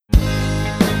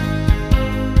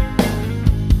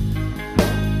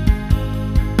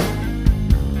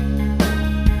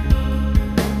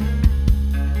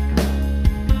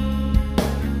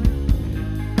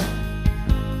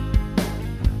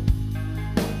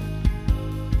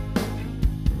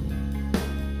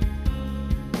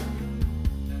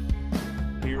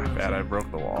bad I broke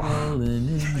the wall.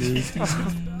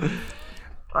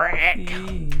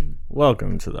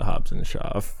 Welcome to the Hobbs and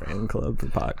Shaw Fan Club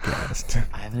podcast.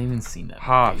 I haven't even seen that.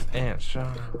 Hobbs and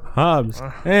Shaw. Hobbs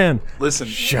and Listen,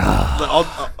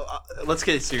 Shaw. let's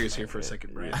get serious here for a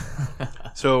second, Bryan.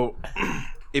 So,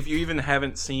 if you even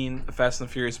haven't seen a Fast and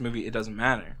the Furious movie, it doesn't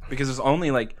matter. Because there's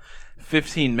only like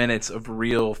 15 minutes of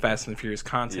real Fast and the Furious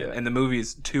content, and the movie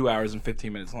is 2 hours and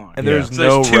 15 minutes long. And there's so no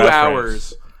there's 2 reference.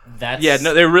 hours. That's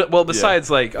Well, besides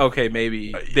like, okay,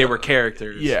 maybe they were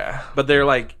characters. Yeah. But they're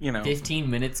like, 15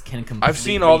 minutes can completely I've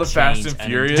seen all the Fast and change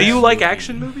Furious. Do you like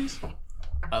action movies?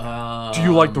 Do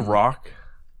you like The Rock?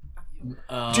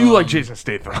 Do you like Jason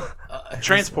Statham?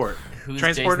 Transport. Who's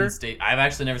Transporter? Jason Statham? I've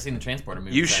actually never seen the Transporter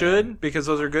movie. You should, because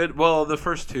those are good. Well, the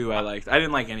first two I liked. I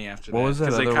didn't like any after that. What was that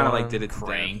Because they other kind of one? like did it to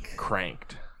Crank.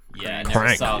 Cranked. Yeah, I never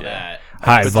Crank. saw Yeah. that.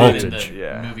 High I saw it in voltage. the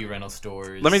Yeah. movie rental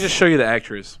stores. Let me just show you the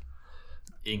actress.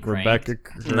 in Crank. Rebecca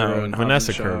No, in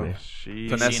Vanessa Hobbs and Kirby. She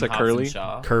Vanessa Is she in Hobbs Curley? and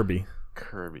Shaw? Kirby.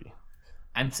 Kirby.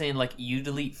 I'm saying like you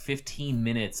delete 15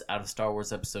 minutes out of Star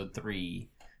Wars Episode 3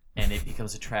 and it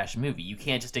becomes a trash movie. You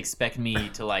can't just expect me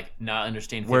to like not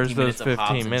understand 15 Where's minutes those of Hobbs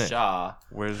 15 and minutes? Shaw.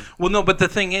 Where's Well, no, but the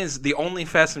thing is, the only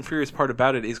Fast and Furious part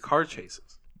about it is car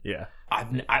chases. Yeah. I'll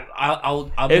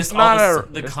It's miss not all a-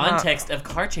 the it's context of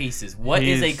car chases. What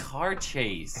is a He's- car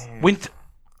chase?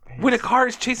 When a car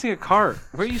is chasing a car,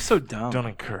 why are you so dumb? don't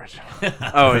encourage him.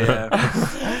 Oh yeah,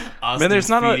 man. There's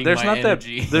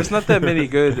not that many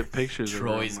good pictures.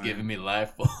 Troy's of giving me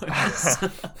life force.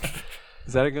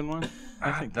 Is that a good one?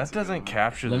 I think That doesn't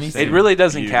capture Let the me same see. it really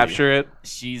doesn't beauty. capture it.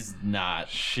 She's not.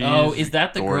 She's is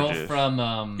that the gorgeous. girl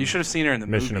from You should have seen her in the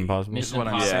Mission movie. Impossible. Mission what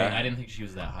I'm Impossible? saying. I didn't think she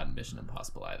was that hot in Mission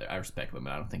Impossible either. I respect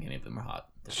women. I don't think any of them are hot.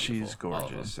 They're She's beautiful, all of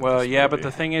them. gorgeous. in Well, this yeah, but movie.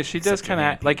 the thing is, she does Except kind her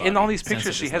of happy like in all body. these pictures.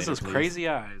 Censor She this has later, those please. crazy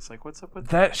eyes. Like, what's up with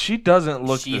that? that she doesn't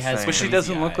look She the has same. But she crazy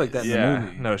doesn't look like that in the yeah,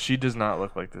 movie. no, she does not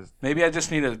look like this. Maybe I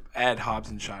just need to add Hobbs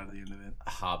and Shaw to the end of it.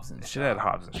 Hobbs and She Shaw. had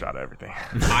Hobbs and shot everything.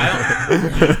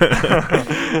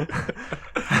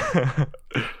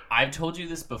 I've told you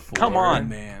this before. Come on,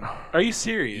 man. Are you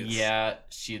serious? Yeah,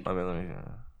 she. let me.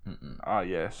 Oh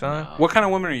yeah, son. No. What kind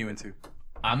of women are you into?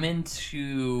 I'm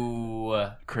into.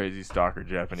 Crazy stalker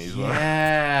Japanese one.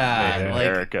 Yeah, Named like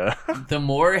Erica. the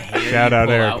more hair Shout you out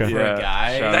pull Erica. out for Yeah, a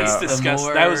guy, shout That's out. the disgusting.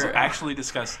 more- That was actually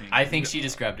disgusting. I think she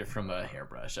described it from a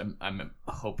hairbrush. I'm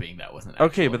hoping that wasn't.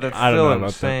 Okay, actual but that's hair. I don't still know about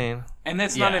insane. And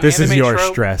that's Yeah. not an This is anime your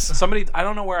trope. stress. Somebody, I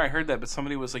don't know where I heard that, but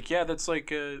somebody was like, "Yeah, that's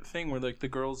like a thing where like the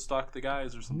girls stalk the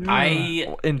guys or something."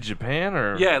 In Japan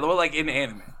or Yeah, well, like in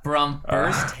anime. From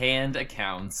first-hand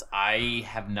accounts, I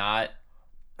have not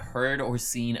heard or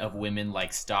seen of women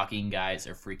like stalking guys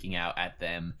or freaking out at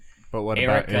them. But what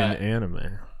about Erica- in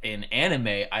anime? In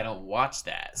anime, I don't watch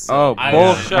that. So Oh, I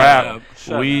bull don't- Shut crap! up,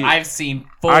 shut I've seen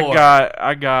 4.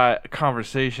 I got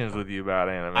conversations with you about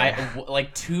anime.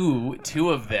 Like two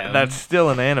of them. That's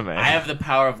still an anime. I have the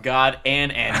power of God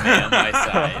and anime on my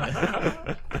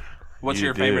side. What's You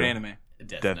your do. favorite anime?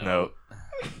 Death Note.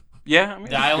 Yeah, I mean,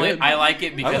 it's good. I like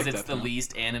it because like it's Death the Note.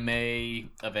 least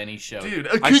anime of any show. Dude,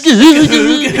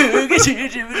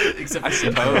 Except I for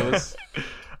suppose.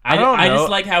 I don't I know. just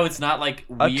like how it's not like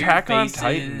weird Attack on faces.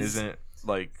 Titan isn't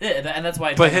like. Yeah, and that's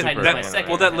why But Attack on Titan is my that- second.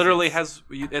 well, that because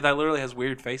literally has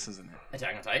weird faces in it.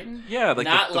 Attack on Titan. Yeah, like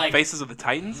Not the like- faces of the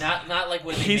Titans. Not like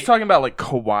when He's they, talking about like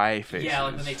kawaii faces. Yeah,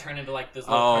 like when they turn into like those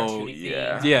little Oh, cartoony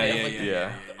yeah. things. Yeah, They have, yeah, like, yeah, the-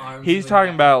 yeah. the arms He's going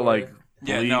talking back about and like. forth.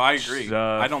 Yeah, no, I Bleach agree.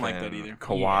 stuff I don't like that and either.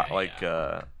 Kawaii,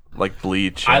 Yeah, like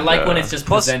Bleach. I and, like when it's just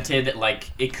Plus- presented like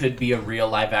it could be a real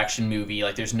live action movie.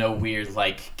 Like there's no weird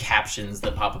like captions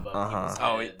that pop above people's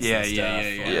Oh, heads yeah, and yeah, stuff.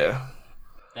 yeah, Like, yeah.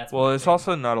 That's Well, my it's thing.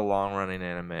 also not a long running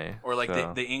anime. Or like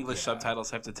so. the English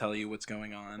subtitles have to tell you what's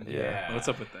going on. Yeah. What's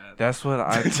up with that? That's what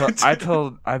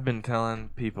I've been telling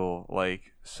people, like,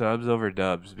 subs over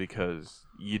dubs, because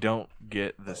you don't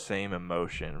get the same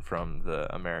emotion from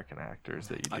the American actors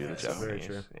that you do the think so. Very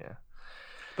Japanese. true. Yeah.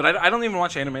 But I don't even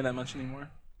watch anime that much anymore.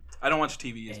 I don't watch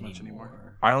TV as much anymore.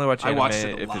 I only watch I anime watched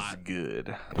it a if it's lot.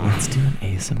 good. Let's do an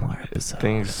ASMR episode.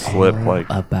 Things slip like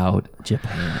About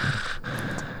Japan.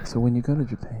 So when you go to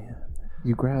Japan,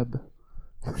 you grab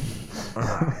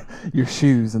your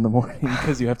shoes in the morning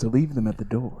because you have to leave them at the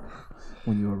door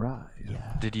when you arrive.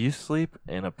 Yeah. Did you sleep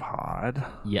in a pod?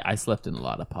 Yeah, I slept in a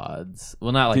lot of pods.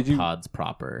 Well, not like Did you- pods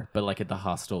proper, but like at the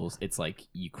hostels, it's like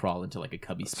you crawl into like a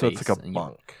cubby space. So it's like a and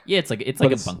bunk. yeah, it's like a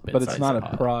bunk bed. But it's size not a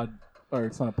pod. prod. Or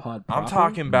it's not a pod. I'm proper?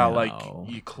 talking about No. like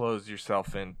you close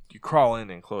yourself in, you crawl in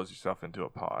and close yourself into a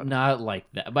pod. Not like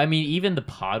that. But I mean, even the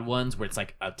pod ones where it's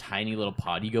like a tiny little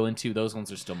pod you go into, those ones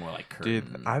are still more like curtains.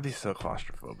 Dude, I'd be so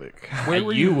claustrophobic.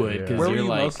 Where you would, because Where were you're you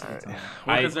like, most of the time?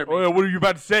 I, Because they're Oh, yeah, what are you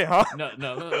about to say, huh?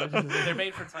 no, they're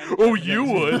made for tiny. Oh, you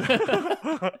would.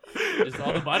 Just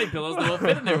all the body pillows that will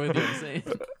fit in there with you. I'm saying.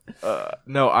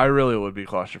 No, I really would be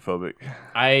claustrophobic.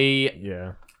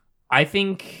 I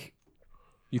think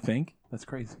You think? That's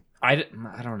crazy. I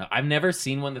don't know. I've never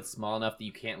seen one that's small enough that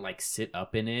you can't like sit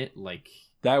up in it. Like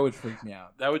That would freak me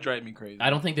out. That would drive me crazy. I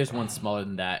don't think there's one smaller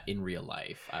than that in real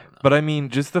life. I don't know. But I mean,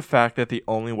 just the fact that the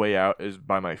only way out is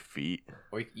by my feet.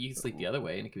 Or you can sleep the other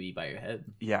way and it could be by your head.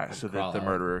 Yeah, Or so crawl that the out.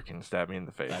 murderer can stab me in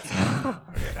the face.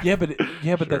 That's Yeah, but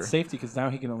Sure. that's safety because now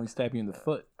he can only stab you in the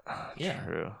foot. Yeah.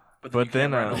 True. But But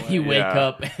then, run away. You wake Yeah.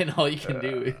 up and all you can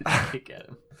do is kick at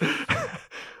him.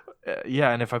 Yeah,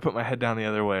 and if I put my head down the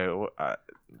other way,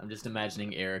 I'm just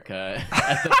imagining Erica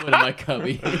at the foot of my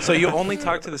cubby. So you only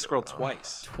talked to this girl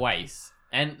twice. Twice.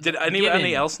 And Did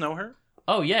anybody else know her?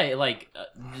 Oh yeah, like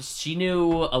she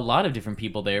knew a lot of different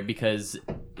people there because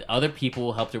other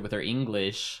people helped her with her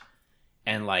English,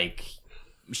 and like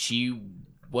she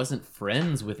wasn't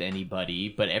friends with anybody,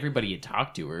 but everybody had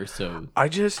talked to her. So I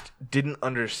just didn't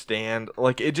understand.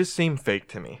 Like, it just seemed fake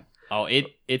to me.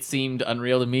 it seemed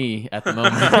unreal to me at the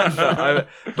moment.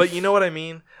 But you know what I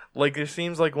mean? Like, it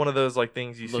seems like one of those like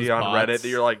things you Those see on bots. Reddit that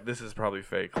you're like, this is probably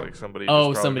fake. Like somebody.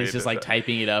 Oh, just somebody's made just this like up.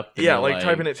 typing it up. and Yeah, they're like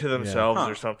typing it to themselves Huh.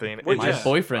 or something. What It My Yeah. just-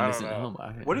 boyfriend I isn't don't know.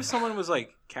 home. What if someone was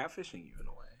like catfishing you in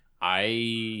a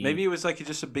way? Maybe it was like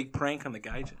just a big prank on the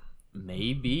gaijin.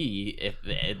 Maybe if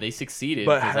they succeeded,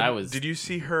 But because I was. did you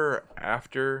see her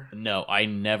after? No, I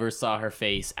never saw her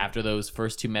face after those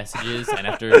first two messages, and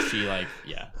after she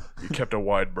yeah. You kept a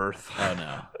wide berth. Oh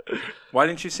no. Why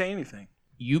didn't you say anything?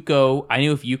 Yuko, I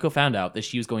knew if Yuko found out that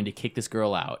she was going to kick this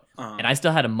girl out, and I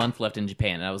still had a month left in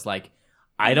Japan, and I was like,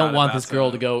 I You're don't not want about this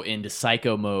girl to- to go into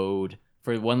psycho mode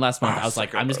for one last month. I was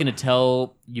like, Sicko I'm just going to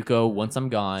tell Yuko once I'm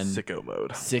gone, Sicko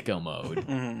mode. sicko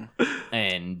mode.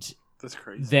 And That's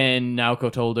crazy. then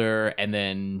Naoko told her, and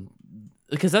then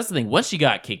because that's the thing, once she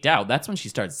got kicked out, that's when she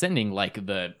started sending like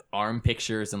the arm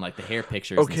pictures and like the hair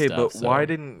pictures. Okay, and stuff, but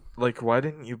why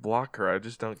didn't you block her? I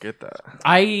just don't get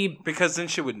that. Because then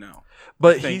she would know.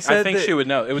 But I he said think that, she would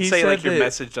know. It would he say said like your that-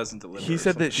 message doesn't deliver. He or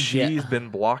said that something. she's been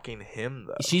blocking him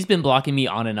though. she's been blocking me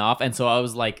on and off, and so I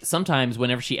was like, sometimes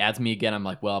whenever she adds me again, I'm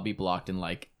like, well, I'll be blocked in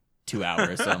like 2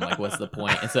 hours, so I'm like, what's the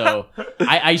point? And so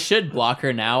I should block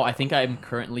her now. I think I'm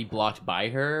currently blocked by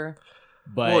her,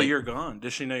 but Well, you're gone.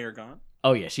 Does she know you're gone?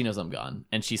 oh yeah, she knows I'm gone,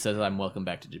 and she says I'm welcome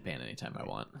back to Japan anytime I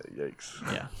want. Yikes.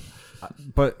 Yeah,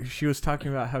 But she was talking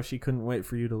about how she couldn't wait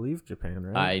for you to leave Japan,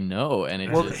 right? I know, and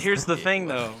it Well, just, here's the thing,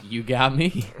 though. you got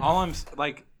me. All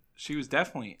like, she was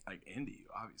definitely like into you,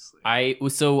 obviously.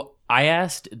 I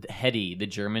asked Hetty, the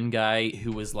German guy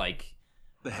who was like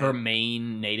The her head-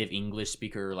 main native English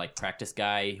speaker, like practice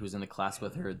guy who was in the class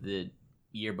with her the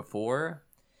year before.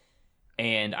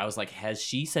 And I was like, has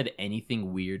she said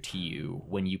anything weird to you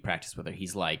when you practiced with her?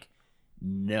 He's like,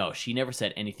 no, she never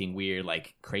said anything weird,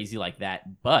 like crazy like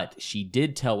that. But she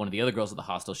did tell one of the other girls at the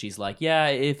hostel, she's like, yeah,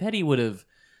 if Hetty would have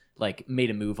like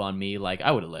made a move on me, like I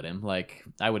would have let him. Like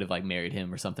I would have like married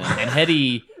him or something. And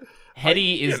Hetty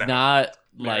is not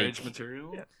marriage like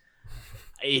material. Yeah.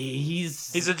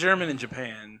 he's He's a German in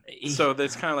Japan, so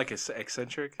that's kind of like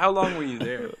eccentric. How long were you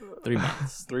there? 3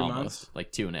 months. 3 almost. months?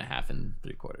 Like 2.5 and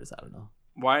 3/4. I don't know.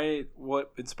 Why?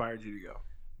 What inspired you to go?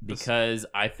 Because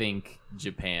I think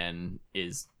Japan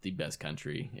is the best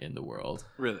country in the world.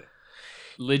 Really,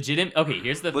 Okay,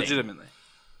 here's the thing. legitimately.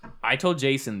 I told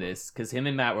Jason this because him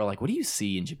and Matt were like, "What do you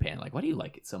see in Japan? Like, why do you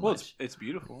like it so Well, much?" it's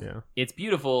beautiful. Yeah. It's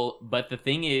beautiful, but the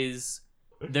thing is,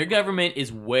 their government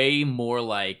is way more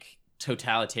like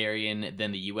totalitarian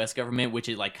than the U.S. government, which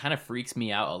it like kind of freaks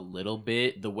me out a little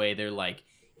bit. The way they're like,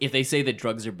 if they say that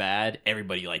drugs are bad,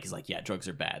 everybody like is like, yeah, drugs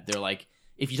are bad. They're like,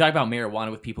 if you talk about marijuana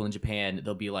with people in Japan,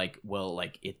 they'll be like, well,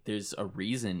 like there's a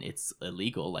reason it's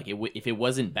illegal. Like if it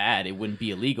wasn't bad, it wouldn't be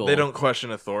illegal. They don't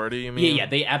question authority, you mean? Yeah,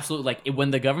 they absolutely like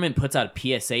when the government puts out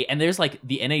a PSA, and there's like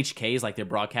the NHK's like their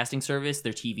broadcasting service,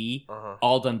 their TV,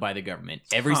 all done by the government.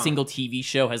 Every single TV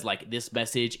show has like this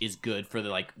message is good for the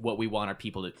like what we want our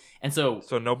people to, and so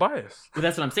So no bias. but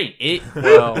that's what I'm saying. It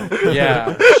Well,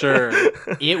 yeah, sure.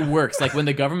 it works. Like when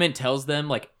the government tells them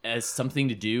like as something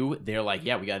to do, they're like,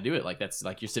 yeah, we got to do it. Like that's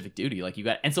like your civic duty. Like you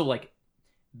got, and so like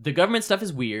the government stuff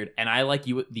is weird, and I like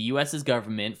the U.S.'s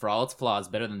government for all its flaws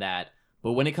better than that.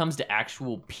 But when it comes to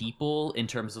actual people, in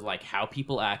terms of like how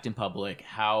people act in public,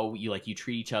 how you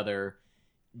treat each other,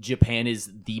 Japan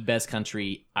is the best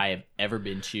country I have ever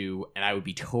been to, and I would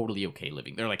be totally okay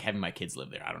living there. Like having my kids live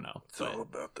there. I don't know. It's all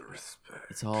about the respect.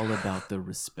 It's all about the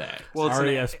respect. Well, it's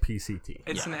RESPCT.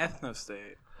 It's an ethno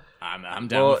state. I'm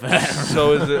down with that.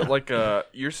 So is it like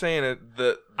you're saying it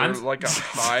that they're like a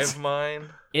hive mind?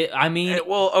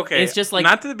 Okay. It's just like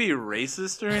not to be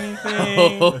racist or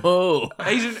anything. Oh.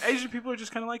 Asian people are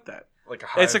just kind of like that. Like a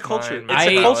hive It's a culture. mind It's a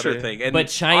mentality. culture thing. And But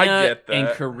China get that. and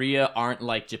Korea aren't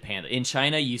like Japan. In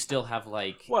China, you still have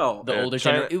like the yeah, older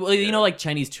China- generation. Well, you know, like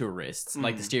Chinese tourists,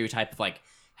 like the stereotype of like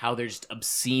how they're just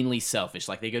obscenely selfish.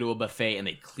 Like they go to a buffet and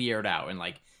they clear it out, and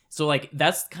like so like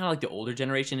that's kind of like the older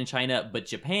generation in China. But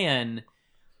Japan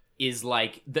is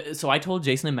like so I told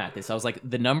Jason and Matt this. I was like,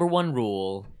 the number one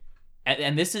rule,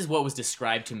 and this is what was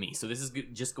described to me. So this is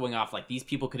just going off like these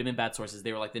people could have been bad sources.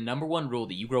 They were like, the number one rule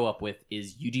that you grow up with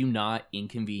is you do not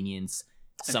inconvenience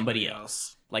somebody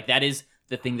else. Like that is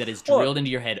the thing that is drilled into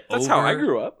your head That's over how I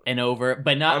grew up. and over,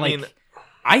 but not I like mean-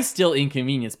 I still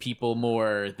inconvenience people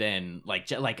more than like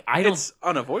I don't. It's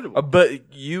unavoidable.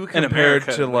 But you compared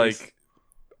America, to at least. like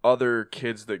other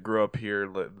kids that grew up here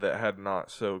that had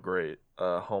not so great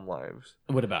home lives.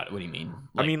 What about it? What do you mean?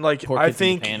 I mean, like, poor I kids in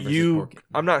think Japan versus poor kids-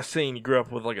 I'm not saying you grew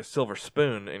up with like a silver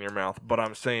spoon in your mouth, but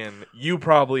I'm saying you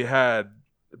probably had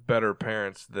better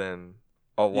parents than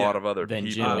a lot of other than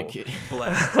people. Jim McKinney.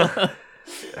 Blessed.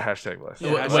 Hashtag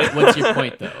blessed. What's your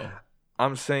point though?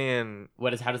 I'm saying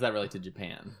How does that relate to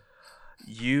Japan?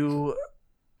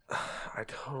 I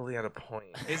totally had a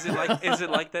point. Is it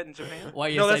like that in Japan? Why?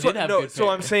 Yes, No, I that's did what. have No, good so I'm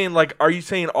parents. saying, like, are you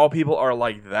saying all people are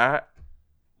like that,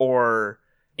 or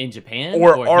In Japan,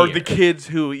 or are here? the kids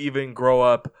who even grow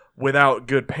up without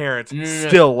good parents No.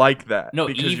 still like that? No,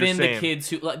 Because you're even the saying- kids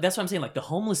who. Like, that's what I'm saying. Like the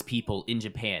homeless people in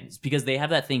Japan, it's because they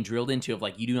have that thing drilled into of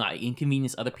like you do not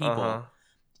inconvenience other people. Uh-huh.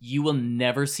 You will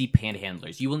never see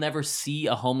panhandlers. You will never see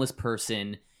a homeless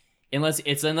person unless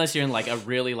you're in like a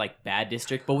really like bad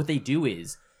district. But what they do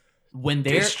is when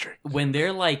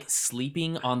they're like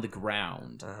sleeping on the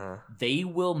ground, Uh-huh. they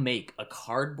will make a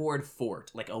cardboard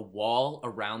fort, like a wall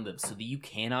around them, so that you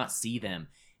cannot see them.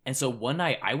 And so one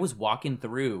night I was walking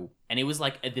through, and it was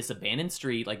like this abandoned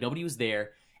street, like nobody was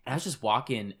there, and I was just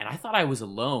walking, and I thought I was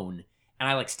alone, and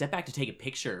I like stepped back to take a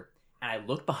picture, and I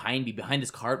looked behind me, behind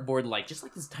this cardboard, like just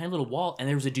like this tiny little wall, and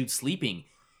there was a dude sleeping,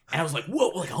 and I was like, whoa,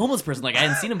 like a homeless person, like I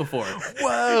hadn't seen him before.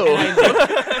 Whoa!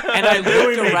 And I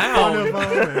looked around.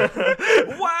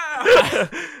 Wow.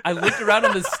 I looked around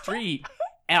on the street,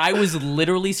 and I was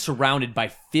literally surrounded by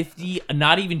 50,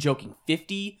 not even joking,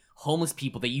 50 homeless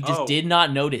people that you just did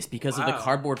not notice because of the Wow.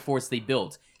 cardboard forts they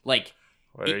built. Like,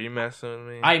 Wait, are you messing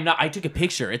with me? I'm not. I took a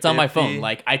picture. It's on my 50? phone.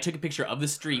 Like, I took a picture of the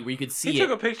street where you could see He it.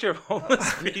 took a picture of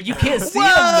homeless people. You can't see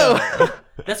them though.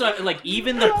 That's why, like,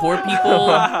 even the poor people,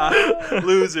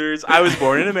 Losers. I was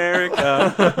born in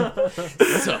America.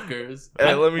 suckers.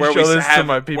 Hey, let me where show we this to have-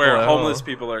 my people. Where at homeless home.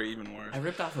 people are even worse. I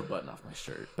ripped off a button off my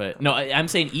shirt, but no, I'm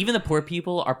saying even the poor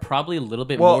people are probably a little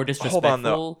bit Well, more disrespectful. hold on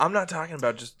though. I'm not talking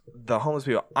about just the homeless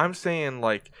people. I'm saying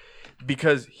like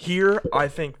because here I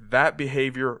think that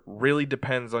behavior really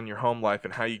depends on your home life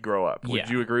and how you grow up. Would Yeah.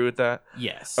 you agree with that?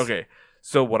 Yes. Okay.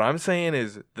 So what I'm saying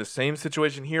is the same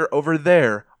situation here. Over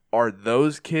there are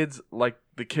those kids like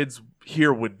the kids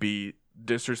here would be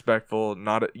disrespectful,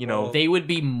 not They would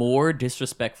be more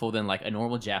disrespectful than like a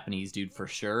normal Japanese dude for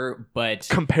sure, but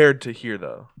compared to here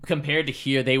though. compared to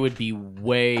here, they would be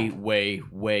way, way,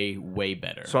 way, way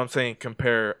better. So I'm saying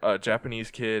compare a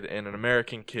Japanese kid and an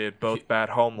American kid, both bad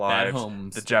home lives.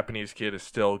 homes. The Japanese kid is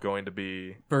still going to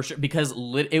be For sure, because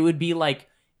it would be like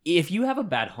if you have a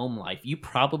bad home life, you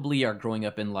probably are growing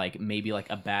up in like maybe like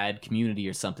a bad community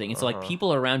or something. And so like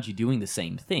people around you doing the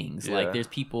same things. Yeah. Like there's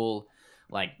people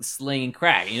like slinging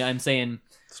crack. You know what I'm saying?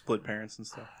 Split parents and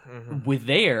stuff. With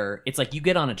there, it's like you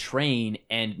get on a train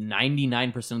and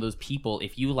 99% of those people,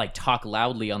 if you like talk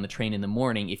loudly on the train in the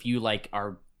morning, if you like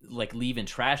are like leaving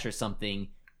trash or something,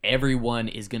 everyone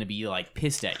is going to be like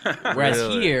pissed at you. Whereas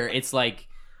Really? here, it's like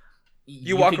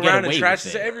You walk could get around away and trash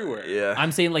with is it. everywhere. yeah.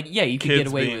 I'm saying like, yeah, you could kids get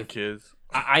away being with kids.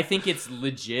 I think it's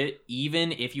legit,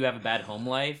 even if you have a bad home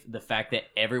life, the fact that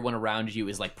everyone around you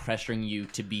is like pressuring you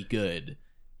to be good,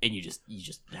 and you just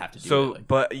have to do it. So, Like,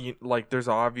 but like, there's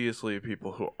obviously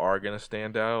people who are gonna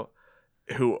stand out,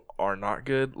 who are not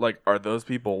good. Like, are those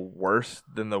people worse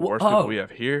than the worst people we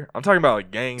have here? I'm talking about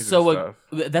like gangs and stuff.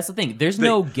 that's the thing. There's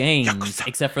no gangs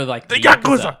except for like The the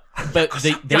Yakuza. Yakuza. But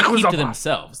they Yakuza keep to mob.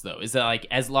 themselves though. Is that like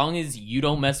as long as you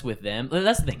don't mess with them?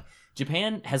 That's the thing.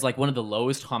 Japan has like one of the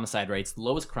lowest homicide rates, the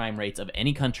lowest crime rates of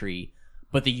any country.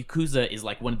 But the Yakuza is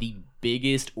like one of the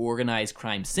biggest organized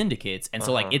crime syndicates, and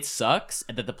so like it sucks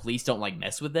that the police don't like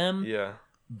mess with them. Yeah.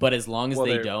 But as long as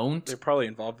they don't, they're probably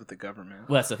involved with the government.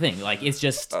 well, that's the thing. Like, it's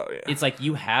just, it's like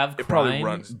you have It probably crime,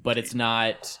 runs but it's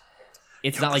not.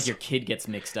 It's not like your kid gets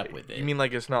mixed up with it. You mean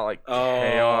like it's not like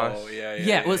chaos? Oh, yeah.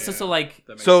 Yeah. Well, so like,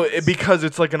 So because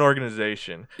it's like an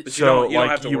organization, But so you don't like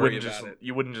have to you worry wouldn't about just it.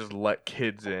 you wouldn't just let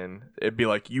kids in. It'd be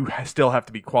like you still have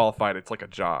to be qualified. It's like a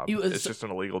job. It's just an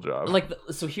illegal job. like,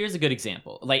 so here's a good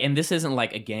example. Like, and this isn't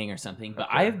like a gang or something, but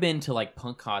I've been to like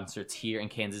punk concerts here in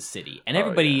Kansas City, and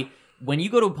everybody. When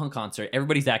you go to a punk concert,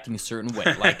 everybody's acting a certain way.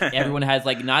 Like, everyone has,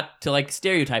 like, not to, like,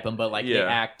 stereotype them, but, like, they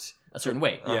act a certain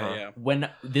way. Yeah. When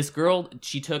this girl,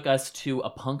 she took us to a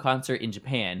punk concert in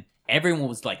Japan, everyone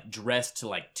was, like, dressed to,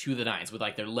 like, to the nines with,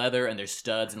 like, their leather and their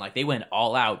studs, and, like, they went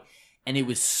all out. And it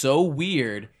was so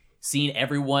weird seeing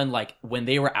everyone, like, when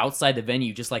they were outside the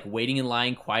venue, just, like, waiting in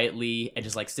line quietly and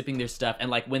just, like, sipping their stuff. And,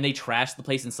 like, when they trashed the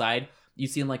place inside... You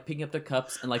see them like picking up their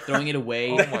cups and like throwing it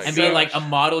away and being like a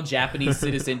model Japanese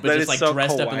citizen, but just like so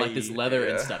dressed up in kawaii. like this leather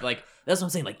and stuff. Like that's what I'm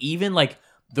saying. Like even like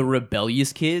the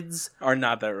rebellious kids Are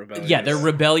not that rebellious. yeah, they're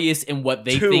rebellious in what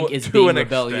they To- think is to being an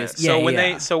rebellious. extent.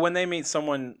 Yeah, So when they meet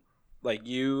someone like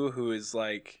you who is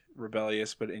like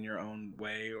rebellious but in your own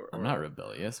way, or I'm not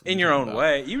rebellious. What in are your you own talking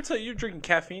way. You're drinking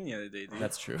caffeine the other day, dude. about?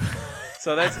 That's true.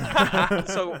 So that's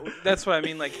what I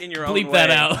mean. Like in your own Bleep way.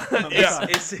 that out.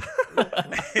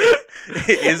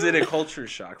 Is it a culture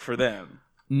shock for them?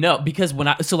 No, because when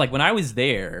I was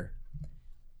there,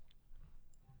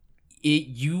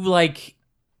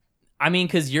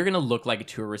 because you're gonna look like a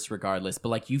tourist regardless, but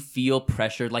like you feel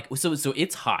pressured, like so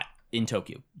it's hot in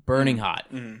Tokyo, burning hot,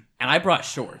 and I brought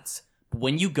shorts. But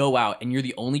when you go out and you're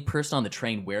the only person on the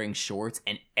train wearing shorts,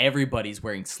 and everybody's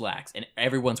wearing slacks, and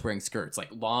everyone's wearing skirts, like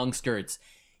long skirts.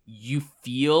 You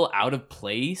feel out of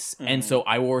place, and so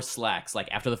I wore slacks. Like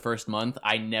after the first month,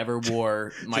 I never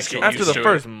wore my Just get shorts. After the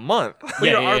first month,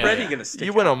 You're yeah, already yeah. gonna stick.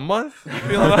 you went a month.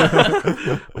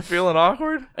 Feeling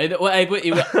awkward. I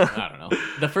don't know.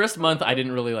 The first month, I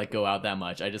didn't really like go out that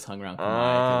much. I just hung around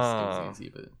Kamai because it was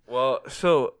easy. But Well,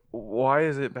 so why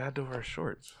is it bad to wear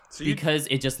shorts? because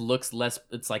it just looks less.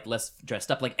 It's like less dressed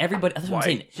up. Like everybody. That's what I'm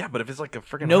saying. Yeah, but if it's like a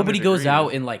freaking Nobody 100 goes degrees,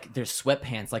 out in like their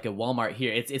sweatpants like at Walmart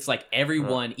here. It's like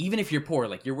everyone, even if you're poor,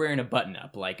 like you're wearing a button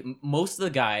up. Like most of the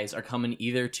guys are coming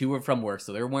either to or from work,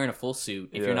 so they're wearing a full suit.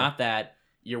 If Yeah. you're not that,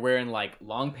 you're wearing like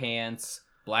long pants,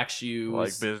 black shoes,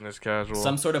 like business casual,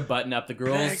 some sort of button up. The big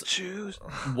girls, shoes.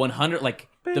 100, like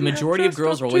Baby, the majority of dressed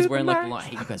girls up are always to wearing the like max.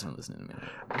 hey, you guys aren't listening to me.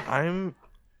 I'm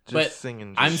just But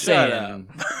singing. I'm just- saying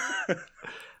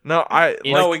no, I It's-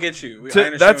 No, like, we get you. I to-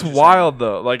 understand that's what you're wild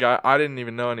though. Like I didn't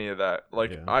even know any of that.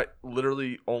 Like Yeah. I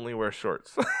literally only wear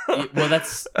shorts. well,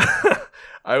 that's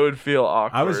I would feel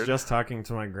awkward. I was just talking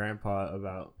to my grandpa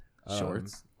about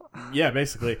shorts. Yeah,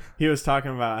 basically, he was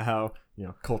talking about how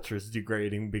culture is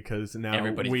degrading because now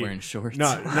Everybody's wearing shorts.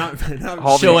 not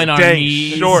All these showing our dang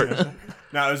knees. shorts.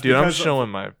 No, it was Dude, I'm because of- showing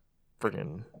my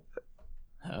freaking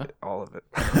Huh? all of it.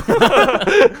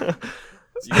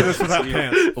 Yeah, this without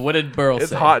pants. What did Burl It's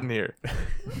say? hot in here.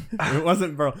 It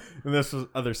wasn't bro. And this was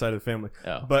other side of the family.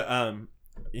 Oh. But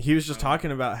he was just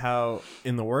talking about how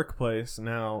in the workplace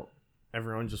now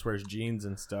everyone just wears jeans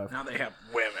and stuff. Now they have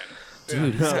women.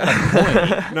 Dude, he's got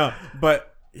a point. No,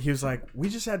 but he was like, we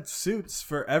just had suits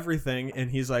for everything, and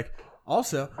he's like,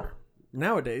 also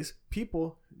nowadays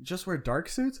people just wear dark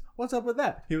suits. What's up with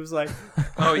that? He was like,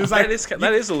 Oh, he was that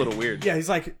like, is a little weird. yeah, he's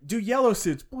like, do yellow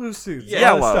suits, blue suits,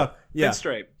 Yeah. all this Yellow. stuff. Yeah,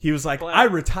 Pinstripe. he was like, Black. I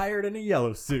retired in a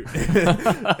yellow suit,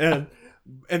 and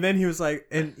then he was like,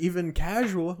 and even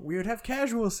casual, we would have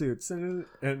casual suits, and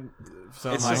so It's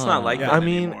I'm just like, not like yeah. that I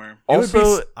mean, anymore. it would be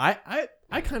also, s-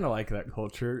 I kind of like that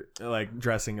culture, like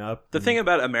dressing up. The thing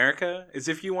about America is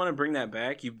if you want to bring that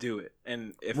back, you do it.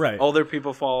 And if Right. other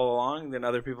people follow along, then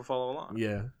other people follow along.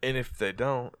 yeah, and if they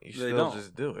don't, you They still don't.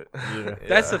 just do it. Yeah.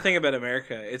 That's the thing about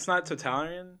America. It's not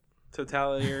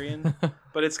totalitarian,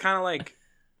 but it's kind of like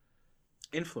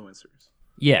influencers.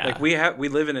 Yeah. Like we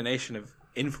live in a nation of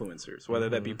influencers, whether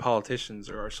that be politicians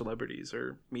or our celebrities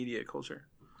or media culture.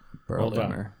 Burl hold on,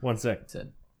 Dimmer 1 sec.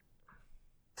 said.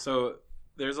 So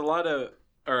there's a lot of,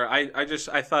 or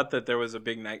I thought that there was a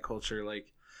big night culture. Like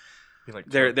Be like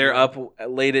they're up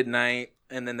late at night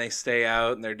and then they stay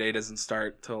out and their day doesn't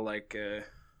start till like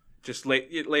just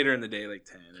later in the day, like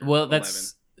 10. Or Well, 11.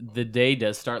 the day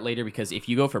does start later because if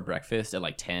you go for breakfast at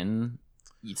like 10,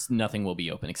 nothing will be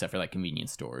open except for like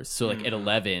convenience stores. So like at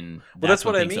 11, Well, that's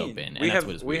what when I things mean. open, and We that's have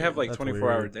what is we weird. have like That's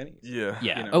 24-hour weird. Denny's. Yeah.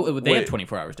 Yeah. you know. Oh, they have Wait.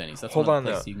 24 hours Denny's. That's Hold one on,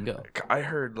 place though. you can go. I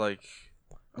heard like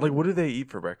what do they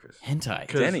eat for breakfast? Hentai.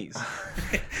 'Cause- Denny's.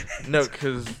 No,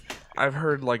 because I've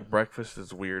heard like breakfast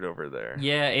is weird over there.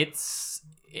 Yeah, it's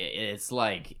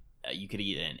like You could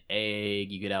eat an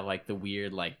egg. You could have like the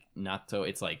weird like natto.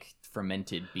 It's like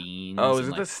fermented beans. Oh, is and,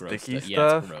 it like, the gross sticky stuff. Yeah,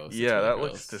 stuff? it's gross. It's Yeah, really that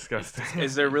gross. looks disgusting.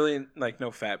 Is there really like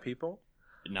no fat people?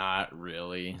 Not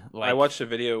really. Like, I watched a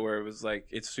video where it was like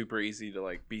it's super easy to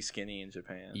like be skinny in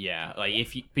Japan. Yeah, like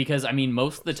if you, because I mean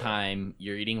most of the time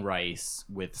you're eating rice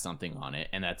with something on it,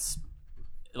 and that's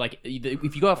like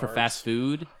if you go out for fast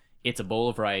food, it's a bowl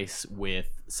of rice with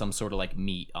some sort of like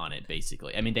meat on it,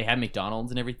 basically. I mean they have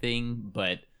McDonald's and everything,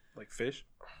 but Like fish.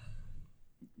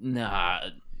 nah,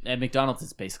 at McDonald's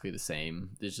it's basically the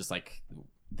same. There's just like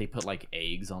they put like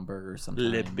eggs on burgers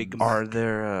sometimes.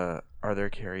 Are there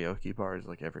karaoke bars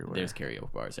like everywhere? There's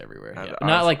karaoke bars everywhere. I- Yeah. I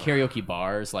Not was- like karaoke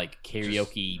bars, like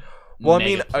karaoke. Well, I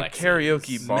mean, a megaplexes.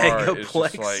 karaoke bar is just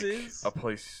like Megaplexes? a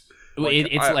place.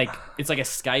 It's like a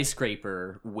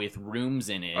skyscraper with rooms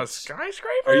in it. A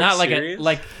skyscraper? Are you Not like serious? a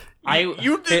like I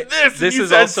You did this. This you is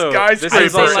said also- skyscraper. this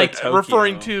is also like Tokyo.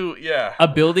 referring to a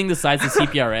building the size of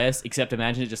CPRS, except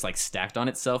imagine it just like stacked on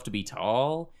itself to be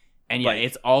tall. And yeah, Like-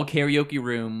 it's all karaoke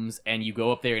rooms, and you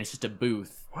go up there and it's just a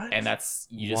booth, What? and that's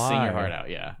you just sing your Why? heart out.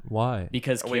 Yeah, Why?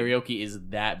 because Wait. karaoke is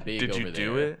that big. Did over you there.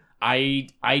 do it?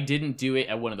 I didn't do it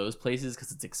at one of those places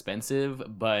because it's expensive,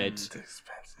 but It's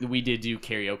expensive. we did do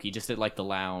karaoke just at like the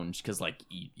lounge because like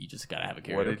you just gotta have a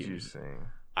karaoke. What did you sing?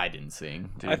 I didn't sing.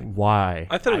 Why?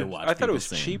 I thought I it was, watched I thought it people was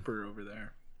sing. cheaper over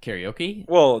there. Karaoke?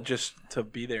 Well, just to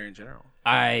be there in general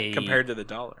I compared to the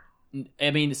dollar.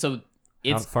 I mean, so How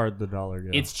it's far did the dollar go?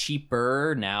 it's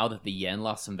cheaper now that the yen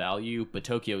lost some value, but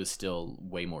Tokyo is still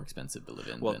way more expensive to live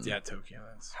in. Well, than, yeah, Tokyo.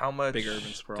 That's How much Big urban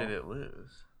sprawl. did it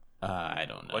lose? I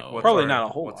don't know. Like, what's Probably our- not a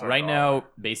whole what's lot. our Right dollar? now,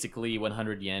 basically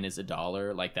 100 yen is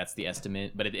 $1. Like that's the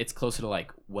estimate, but it's closer to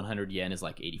like 100 yen is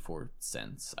like 84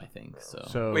 cents, I think. So,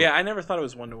 so Well, yeah, I never thought it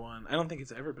was 1-to-1. I don't think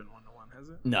it's ever been 1-to-1, has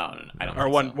it? no, I don't. Or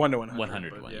think one so. 1-to-100.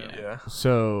 100 but one, yeah. yeah.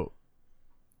 so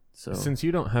So since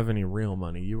you don't have any real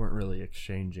money, you weren't really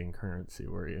exchanging currency,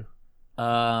 were you?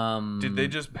 Did they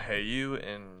just pay you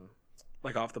in?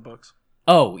 Like off the books.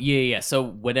 Oh yeah. So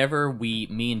whenever me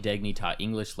and Degny taught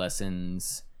English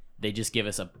lessons, they just give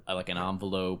us a like an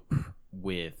envelope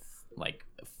with like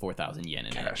 4,000 yen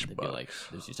in Cash it. They'd be like, bucks.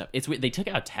 "There's your stuff." It's weird. They took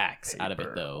out tax out of it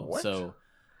Paper. though. What? So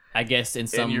I guess in And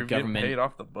some you're getting government, paid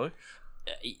off the books.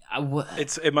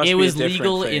 It must it be was a different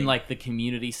legal thing. in like the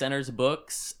community center's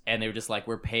books, and they were just like,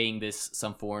 "We're paying this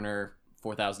some foreigner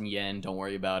 4,000 yen. Don't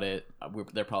worry about it.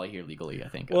 They're probably here legally, I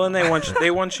think." Well, and they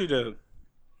want you to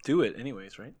do it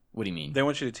anyways, right? What do you mean? They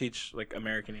want you to teach like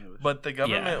American English. But the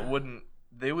government Yeah. wouldn't.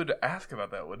 They would ask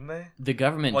about that, wouldn't they? The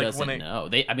government Like, doesn't when it- know.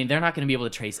 They're not going to be able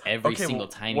to trace every single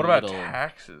tiny what about little.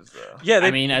 taxes though? yeah, they,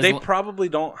 I mean, as they lo- probably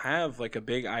don't have like a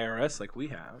big IRS like we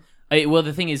have. Well,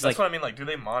 the thing is, That's like, what I mean. Like, do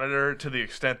they monitor to the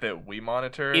extent that we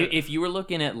monitor? if you were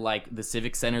looking at like the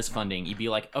civic center's funding, you'd be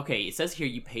like, okay, it says here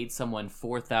you paid someone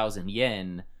 4,000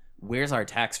 yen. Where's our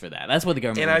tax for that? That's what the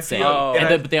government And I would say. feel- Oh. And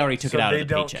and I- but they already took so it out they of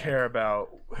the don't paycheck. care about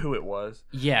who it was.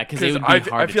 Yeah, because it Because would be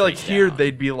hard I to feel like trace here down.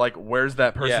 they'd be like, "Where's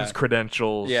that person's Yeah.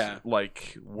 credentials? Yeah.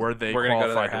 Like, were they We're gonna go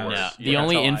to qualified their to work?" house. No, Yeah, the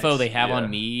only that's how info I- they have yeah. on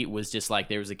me was just like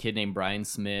there was a kid named Bryan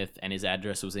Smith, and his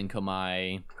address was in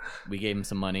Komai. We gave him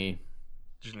some money.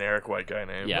 Generic white guy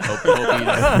name. Yeah,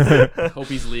 hope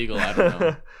he's legal. I don't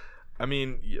know. I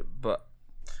mean, yeah, but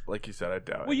like you said, I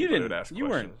doubt. Well, you anybody didn't. would ask You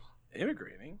weren't questions.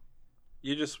 immigrating.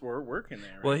 You just were working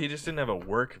there. Right? Well, he just didn't have a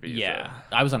work visa. Yeah,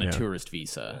 I was on a Yeah. tourist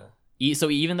visa. So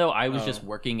even though I was Oh. just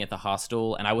working at the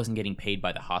hostel and I wasn't getting paid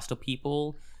by the hostel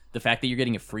people, the fact that you're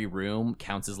getting a free room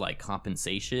counts as like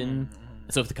compensation.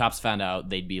 So if the cops found out,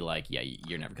 they'd be like, "Yeah,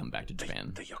 you're never coming back to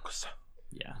Japan." the Yakuza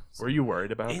Yeah. Were you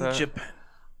worried about in that? Japan.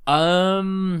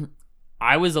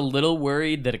 I was a little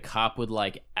worried that a cop would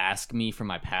like ask me for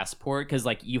my passport because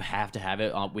like you have to have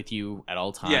it with you at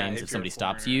all times Yeah, if if you're somebody a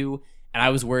stops foreigner. you. And I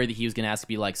was worried that he was gonna ask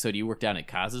me like, "So do you work down at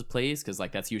Kaz's place?" Because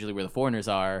like that's usually where the foreigners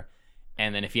are.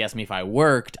 And then if he asked me if I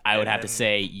worked, I would And have to then-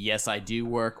 say yes, I do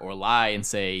work, or lie and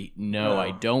say no,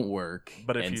 I No. don't work.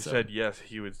 But if And you so- said yes,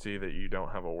 he would see that you don't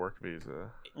have a work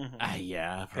visa.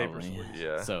 yeah, Papers, probably, please.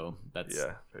 Yeah. So that's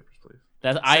Yeah, papers, please.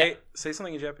 that's Say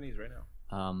something in Japanese right now.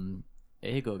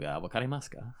 Eigo ga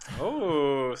wakarimasu ka?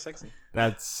 Oh, sexy.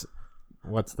 That's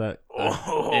what's that?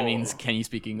 It means can you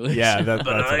speak English? Yeah, that's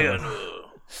what I was-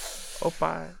 Oh,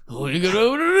 bye.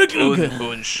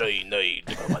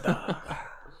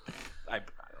 I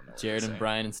don't know. Jared and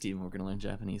Bryan and Steven were gonna learn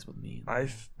Japanese with me.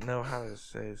 Know how to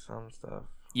say some stuff.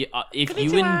 Yeah, if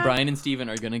you and Bryan and Steven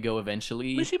are gonna go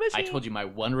eventually, I told you my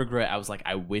one regret. I was like,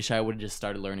 I wish I would have just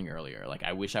started learning earlier. Like,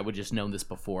 I wish I would just known this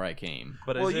before I came.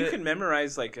 But Well, is you it, can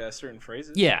memorize like certain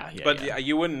phrases. Yeah, but yeah.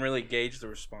 you wouldn't really gauge the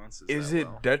responses. is that it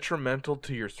well. detrimental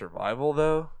to your survival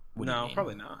though? What do you No, mean?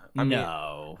 probably not. I mean,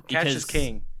 No, Cash because is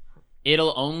king.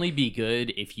 It'll only be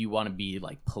good if you want to be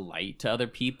like polite to other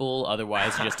people.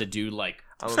 Otherwise, you're just a dude like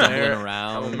stumbling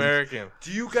around. I'm American.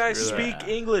 Do you guys Screw speak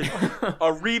English?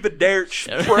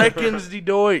 Arrivederci. Sprechen Sie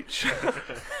Deutsch.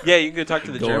 Yeah, you could talk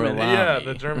to the German. Allow Yeah, me.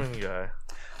 the German guy.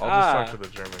 I'll just talk to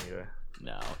the German guy.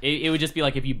 No, it would just be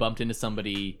like if you bumped into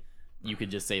somebody, you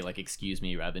could just say like "excuse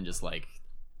me" rather than just like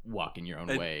walking your own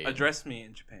way. Address me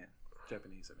in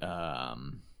Japanese.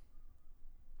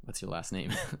 What's your last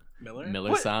name? Miller.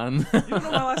 Miller-san. You don't know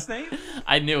my last name?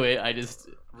 I knew it. I just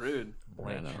Rude.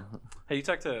 I don't know. Hey, you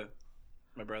talked to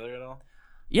my brother at all?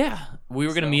 Yeah, we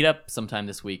were gonna meet up sometime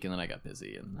this week, and then I got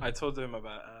busy. And I told him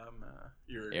about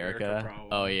your Erica. problem.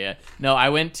 Oh yeah. No, I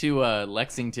went to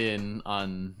Lexington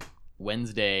on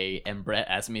Wednesday, and Brett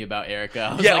asked me about Erica.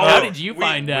 I was like, "How did you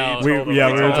find out?" we were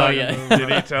talking. Did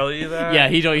he tell you that? Yeah,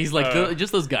 he's like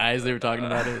just those guys. They were talking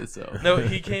about it. So No,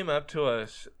 he came up to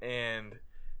us and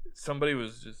somebody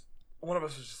was just one of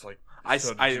us was just like, I "So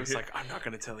was did you like, I'm not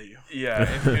gonna tell you. yeah,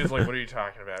 and he was like, "What are you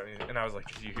talking about?" And I was like,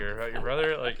 "Did you hear about your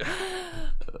brother?" Like,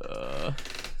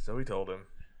 so we told him,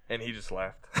 and he just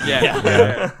laughed.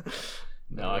 Yeah.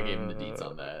 no, I gave him the deets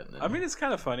on that. And then- I mean, it's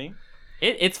kind of funny.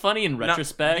 it's funny in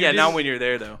retrospect. Yeah, not when you're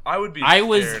there though. I would be I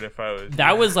was- scared if I was.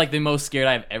 That was like the most scared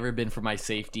I've ever been for my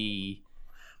safety.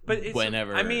 But it's,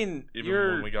 Whenever. I mean, even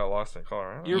when we got lost in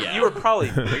Colorado. Yeah. you were probably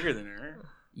bigger than her.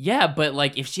 Yeah, but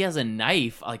like if she has a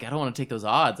knife, like I don't want to take those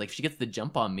odds. Like if she gets the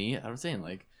jump on me, I'm saying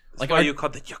like That's why you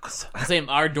called the Yakuza. I'm saying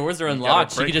our doors are gotta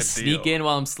unlocked. She break could just the sneak deal. in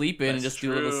while I'm sleeping and That's just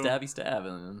do a little true. stabby stab.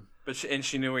 And then... But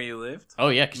she knew where you lived. Oh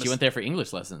yeah, because she went there for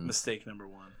English lessons. Mistake number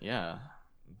one. Yeah.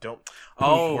 Don't poop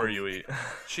Oh. where you eat.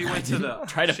 She went to the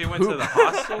try to she went to poop. the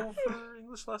hostel for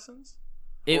English lessons.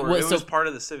 It Or was it was so part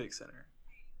of the civic center.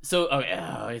 so. Oh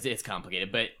yeah, it's complicated,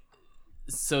 but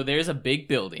so there's a big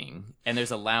building and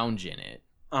there's a lounge in it.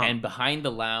 And behind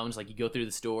the lounge, like you go through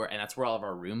the store, and that's where all of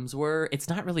our rooms were. It's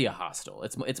not really a hostel.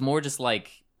 It's more just like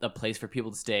a place for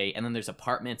people to stay. And then there's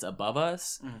apartments above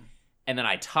us. And then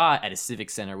I taught at a civic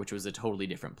center, which was a totally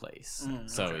different place.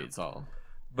 So okay. it's all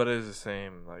But it is the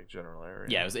same like general area.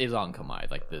 yeah. It was all in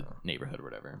Kamai, like the neighborhood or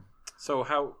whatever. So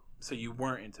you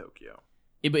weren't in Tokyo.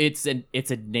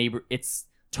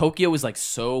 Tokyo is like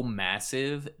so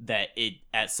massive that it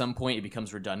at some point it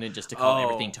becomes redundant just to call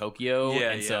everything Tokyo.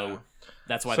 Yeah, and so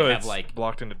that's why So they it's have like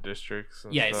blocked into districts.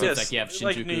 And yeah, stuff. so Yes, it's like you have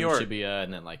like Shinjuku, New York. Shibuya,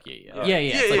 and then like yeah. Yeah,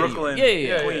 It's like Brooklyn,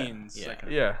 yeah. Queens. Yeah. that kind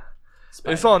of- Yeah.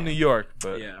 Spider-Man. It's all New York,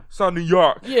 but Yeah. it's all New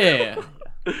York. Yeah.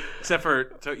 Except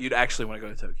for you'd actually want to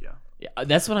go to Tokyo. Yeah,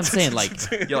 that's what I'm saying. Like,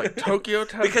 Yeah, like Tokyo.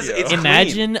 Because it's clean.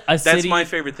 imagine a city. That's my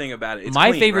favorite thing about it. It's my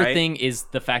clean, favorite right? thing is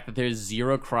the fact that there's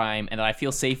zero crime and that I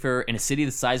feel safer in a city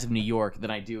the size of New York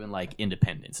than I do in like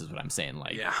Independence. Is what I'm saying.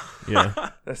 Like, Yeah. Yeah.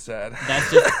 That's sad.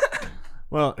 that's just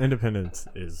Well, Independence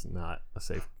is not a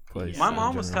safe place. My in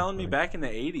mom was general. telling me Like- back in the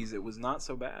 80s it was not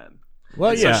so bad.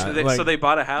 Well, So yeah. they, like- so they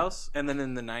bought a house, and then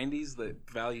in the 90s, the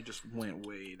value just went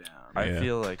way down. I Yeah.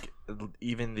 feel like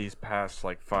even these past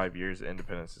like 5 years,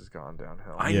 Independence has gone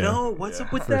downhill. I Yeah. know. What's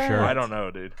up with For that? sure. I don't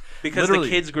know, dude. Because Literally-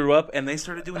 the kids grew up and they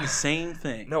started doing the same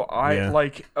thing. No, I Yeah.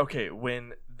 like okay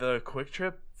when the Quick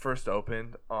Trip first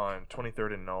opened on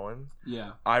 23rd and Nolan.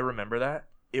 Yeah. I remember that.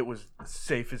 It was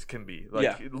safe as can be. Like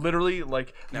Yeah. literally,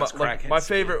 like Now my, it's like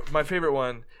crackheads. my favorite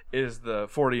one is the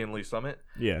 40 in Lee Summit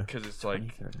yeah. because it's like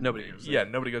Nobody goes there. yeah,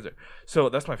 nobody goes there. So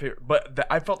that's my favorite. But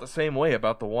I felt the same way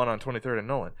about the one on 23rd and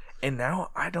Nolan, and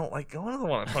now I don't like going to the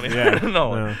one on 23rd Yeah, and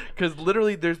Nolan no. because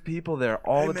literally there's people there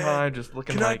all the man, time just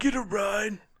looking Can I like. get a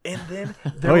ride? And then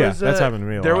there Oh, yeah, was that's a, happened to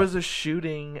me a there lot. was a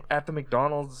shooting at the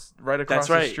McDonald's right across That's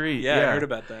right. the street. Yeah, I heard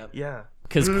about that. Yeah.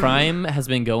 because crime has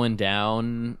been going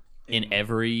down in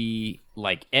every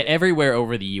everywhere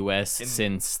over the U.S.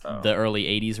 since the early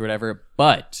 '80s or whatever.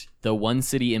 But the one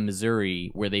city in Missouri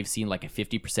where they've seen like a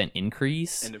 50%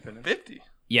 increase, Independence. 50.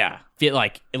 yeah,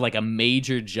 like a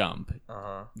major jump.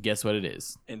 Guess what it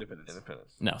is? Independence.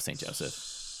 No, St.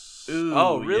 Joseph. Ooh,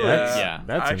 Oh, really? Yeah.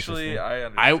 That's Actually, interesting. I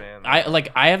understand.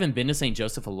 I haven't been to St.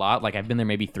 Joseph a lot. Like I've been there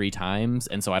maybe 3 times,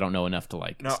 and so I don't know enough to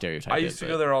like No, stereotype. I used to it,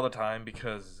 go but- there all the time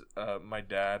because my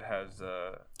dad has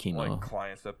Chemo. like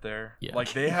clients up there. Yeah.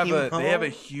 Like they have a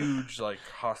huge like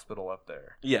hospital up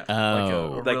there. Yeah.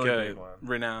 Oh, like really a big one.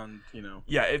 renowned,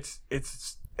 Yeah, it's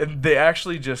and they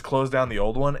actually just closed down the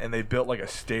old one and they built like a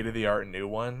state of the art new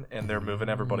one and they're moving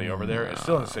everybody over there. It's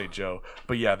still in St. Joe,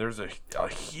 but yeah, there's a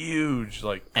huge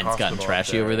like and it's gotten hospital up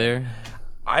trashy over there.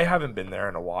 I haven't been there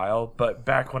in a while, but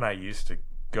back when I used to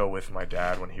go with my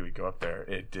dad when he would go up there,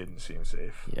 it didn't seem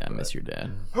safe. Yeah, I miss your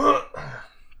dad.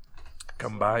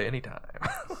 Come by anytime.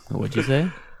 What'd you say?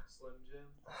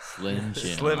 Slim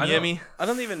Jim. Slim Yimmy I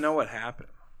don't even know what happened.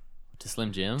 To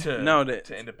Slim Jim? to No,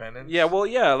 to Independence. Yeah, well,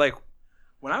 yeah, like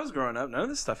When I was growing up, none of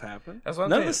this stuff happened. That's what I'm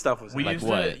None saying. of this stuff was We happening. used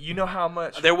what? to, you know how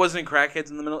much There wasn't crackheads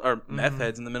in the middle or meth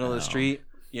heads in the middle of the street.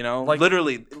 You know, Like-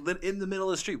 literally in the middle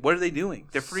of the street. What are they doing?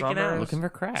 They're freaking out. Looking for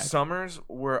crack. summers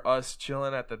were us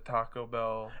chilling at the Taco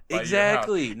Bell. By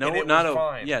Exactly. Your house, No, and it not was a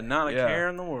fine. not a Yeah. care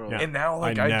in the world. Yeah. And now,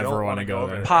 like, I I, never don't wanna want to go go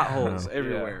there. there. Potholes Yeah.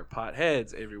 everywhere.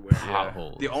 Potheads everywhere.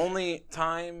 Potholes. The only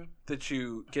time that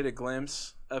you get a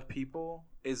glimpse of people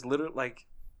is literally like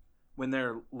when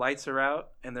their lights are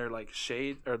out and their like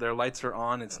shade or their lights are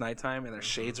on. It's nighttime and their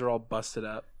shades are all busted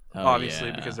up. Oh, Obviously,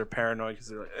 yeah. because they're paranoid. Because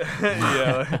they're like,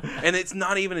 Yeah. and it's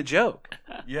not even a joke.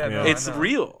 Yeah, Yeah. no, It's I know.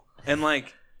 real. And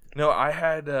like, No, I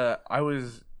had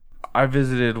I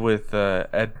visited with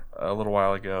Ed a little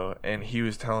while ago, and he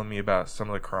was telling me about some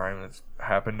of the crime that's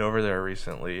happened over there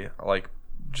recently, like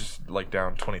just like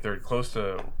down 23rd, close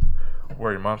to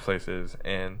where your mom's place is,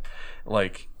 and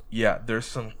like yeah, there's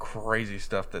some crazy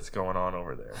stuff that's going on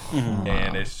over there,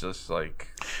 and it's just like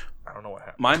I don't know what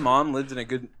happened. my mom lives in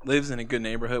a good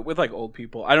neighborhood with like old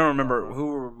people. I don't remember who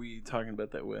were we talking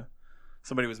about that with.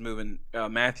 Somebody was moving.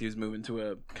 Matthew's moving to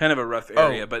a kind of a rough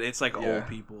area, but it's like yeah. old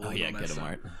people. Oh and yeah, all that get 'em, stuff.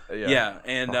 Art. Yeah,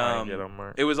 and Behind Get 'em,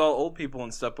 Art. it was all old people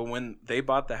and stuff. But when they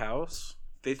bought the house,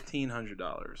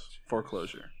 $1,500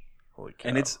 foreclosure, Holy cow.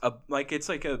 and it's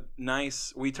like a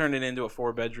nice. We turned it into a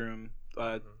 4-bedroom,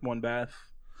 1 bath,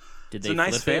 Did It's they a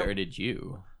nice flip it fam- or did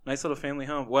you? nice little family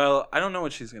home. Well, I don't know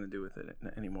what she's gonna do with it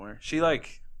anymore. She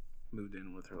like moved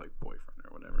in with her like boyfriend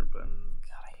or whatever, but. God,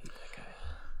 I hate that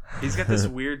guy. He's got this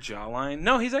weird jawline.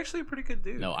 No, he's actually a pretty good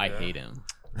dude. No, I hate him.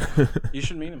 You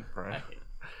should meet him. I Right. hate him.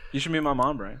 You should meet my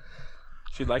mom, Bryan.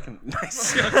 She'd like him.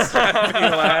 Nice young strapping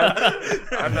lad.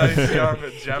 A nice young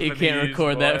Japanese You can't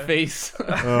record boy. that face.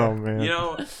 Oh man. You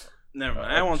know, never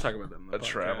mind. I won't talk about that. on the A podcast.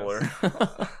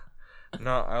 traveler.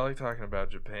 No, I like talking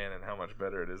about Japan and how much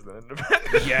better it is than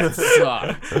Independence. Yes.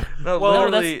 No, Well,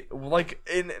 literally, like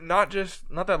in not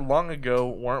that long ago,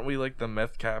 weren't we like the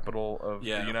meth capital of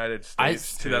Yeah. the United I-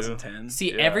 States? too? 2010.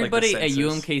 See, Yeah, everybody like at the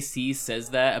census. UMKC says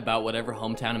that about whatever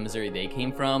hometown in Missouri they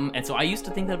came from, and so I used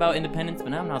to think that about independence,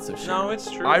 but now I'm not so sure. No,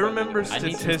 it's true. I remember I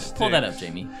need to statistics. pull that up,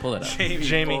 Jamie. Pull that up. Jamie,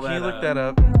 Jamie, pull can you look up. that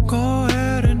up?